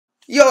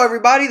Yo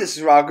everybody, this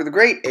is Roger the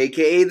Great,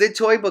 aka the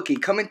Toy Bookie,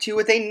 coming to you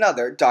with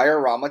another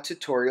diorama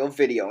tutorial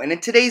video. And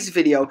in today's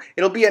video,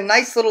 it'll be a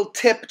nice little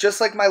tip,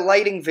 just like my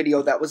lighting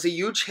video that was a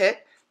huge hit.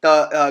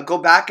 Go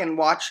back and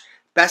watch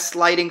best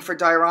lighting for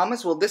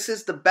dioramas. Well, this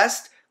is the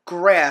best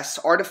grass,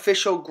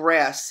 artificial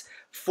grass,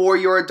 for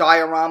your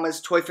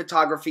dioramas, toy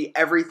photography,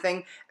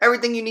 everything.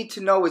 Everything you need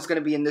to know is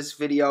going to be in this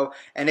video.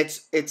 And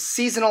it's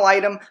seasonal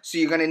item, so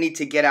you're going to need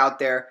to get out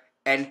there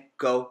and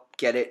go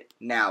get it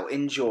now.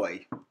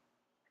 Enjoy.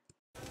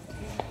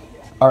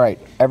 Alright,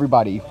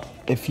 everybody,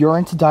 if you're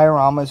into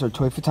dioramas or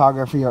toy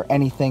photography or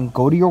anything,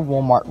 go to your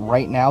Walmart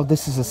right now.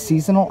 This is a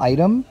seasonal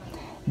item.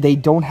 They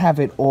don't have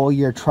it all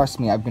year, trust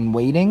me. I've been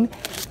waiting,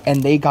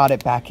 and they got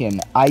it back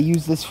in. I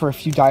use this for a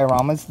few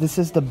dioramas. This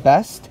is the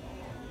best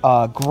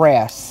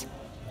grass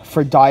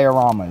for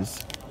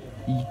dioramas.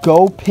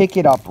 Go pick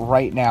it up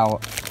right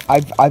now.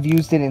 I've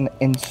used it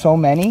in so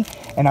many,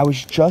 and I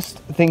was just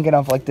thinking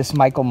of like this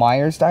Michael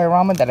Myers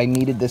diorama that I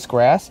needed this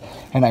grass,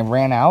 and I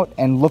ran out,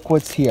 and look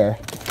what's here.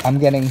 I'm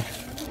getting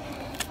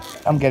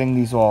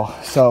these all.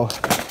 So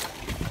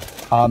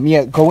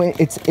yeah, go in.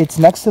 It's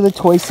next to the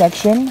toy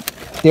section.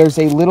 There's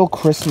a little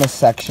Christmas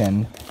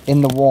section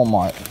in the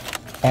Walmart,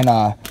 and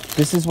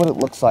this is what it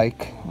looks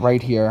like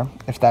right here,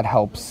 if that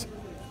helps.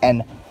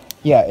 And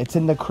yeah, it's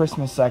in the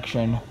Christmas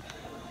section.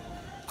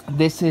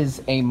 This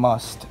is a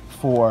must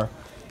for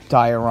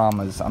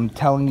dioramas. I'm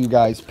telling you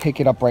guys, pick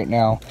it up right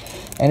now.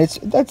 And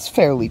that's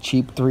fairly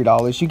cheap,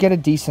 $3. You get a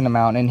decent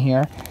amount in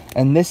here.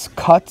 And this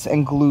cuts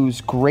and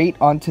glues great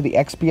onto the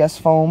XPS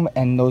foam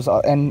and those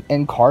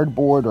and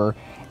cardboard or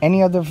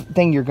any other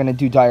thing you're gonna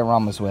do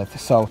dioramas with.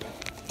 So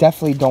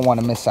definitely don't want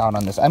to miss out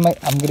on this. I'm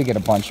gonna get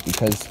a bunch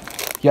because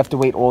you have to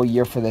wait all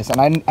year for this.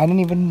 And I didn't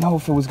even know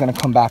if it was gonna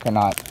come back or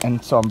not.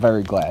 And so I'm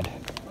very glad.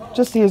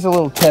 Just here's a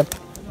little tip.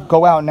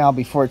 Go out now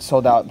before it's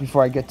sold out,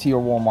 before I get to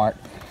your Walmart.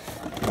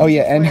 Oh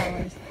yeah,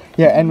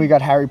 and we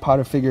got Harry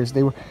Potter figures.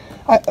 They were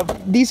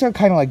these are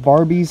kind of like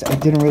Barbies. I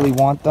didn't really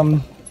want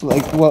them.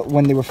 Like, well,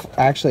 when they were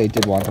actually, I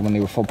did want them when they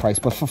were full price,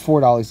 but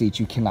for $4 each,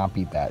 you cannot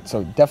beat that.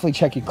 So definitely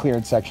check your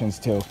clearance sections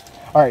too.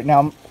 All right,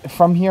 now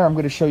from here, I'm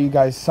going to show you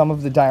guys some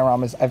of the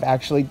dioramas I've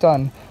actually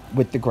done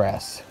with the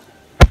grass.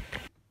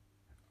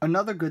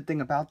 Another good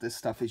thing about this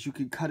stuff is you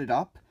could cut it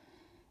up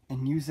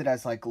and use it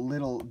as like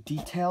little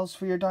details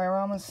for your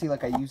dioramas. See,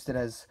 like I used it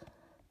as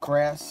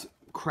grass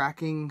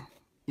cracking,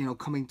 you know,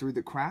 coming through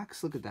the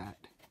cracks. Look at that.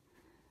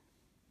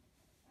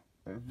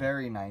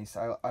 Very nice.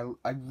 I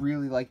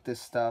really like this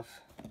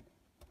stuff.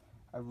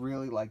 I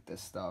really like this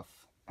stuff,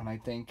 and I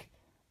think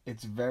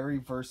it's very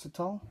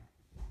versatile.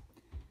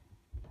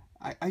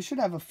 I should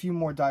have a few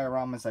more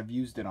dioramas I've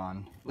used it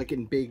on, like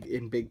in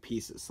big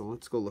pieces. So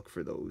let's go look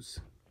for those.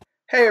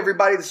 Hey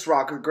everybody, this is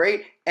Rocker the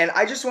Great, and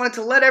I just wanted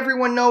to let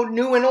everyone know,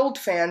 new and old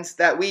fans,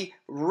 that we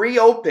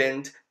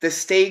reopened the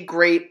Stay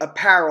Great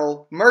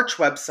apparel merch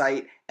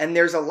website, and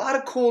there's a lot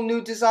of cool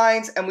new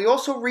designs, and we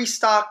also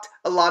restocked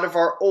a lot of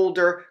our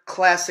older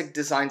classic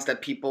designs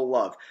that people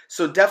love.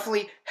 So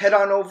definitely head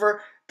on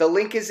over. The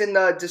link is in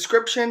the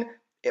description,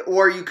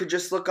 or you could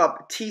just look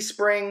up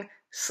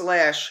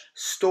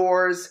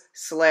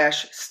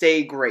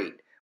teespring/stores/Stay Great.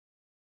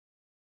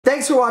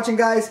 Thanks for watching,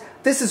 guys.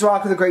 This is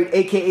Rocker the Great,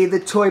 aka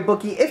the Toy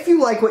Bookie. If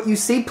you like what you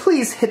see,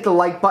 please hit the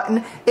like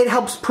button. It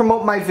helps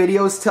promote my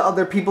videos to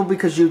other people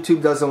because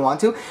YouTube doesn't want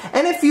to.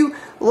 And if you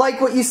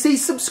like what you see,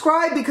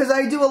 subscribe because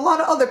I do a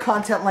lot of other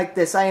content like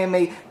this. I am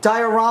a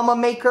diorama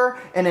maker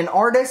and an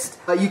artist.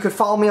 You could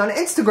follow me on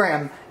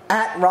Instagram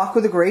at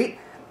Rocker the Great.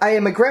 I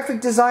am a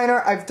graphic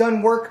designer. I've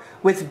done work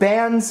with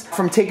bands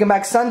from Taking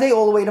Back Sunday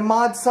all the way to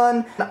Mod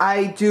Sun.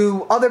 I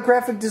do other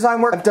graphic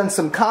design work. I've done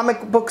some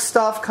comic book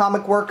stuff,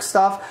 comic work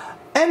stuff.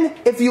 And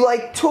if you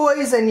like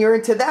toys and you're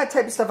into that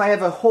type of stuff, I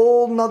have a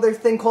whole nother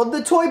thing called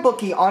the Toy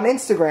Bookie on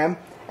Instagram.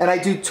 And I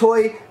do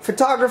toy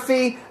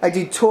photography, I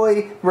do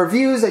toy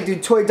reviews, I do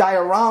toy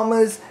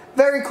dioramas.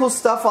 Very cool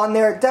stuff on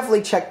there.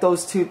 Definitely check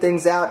those two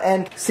things out.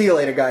 And see you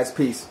later, guys.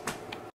 Peace.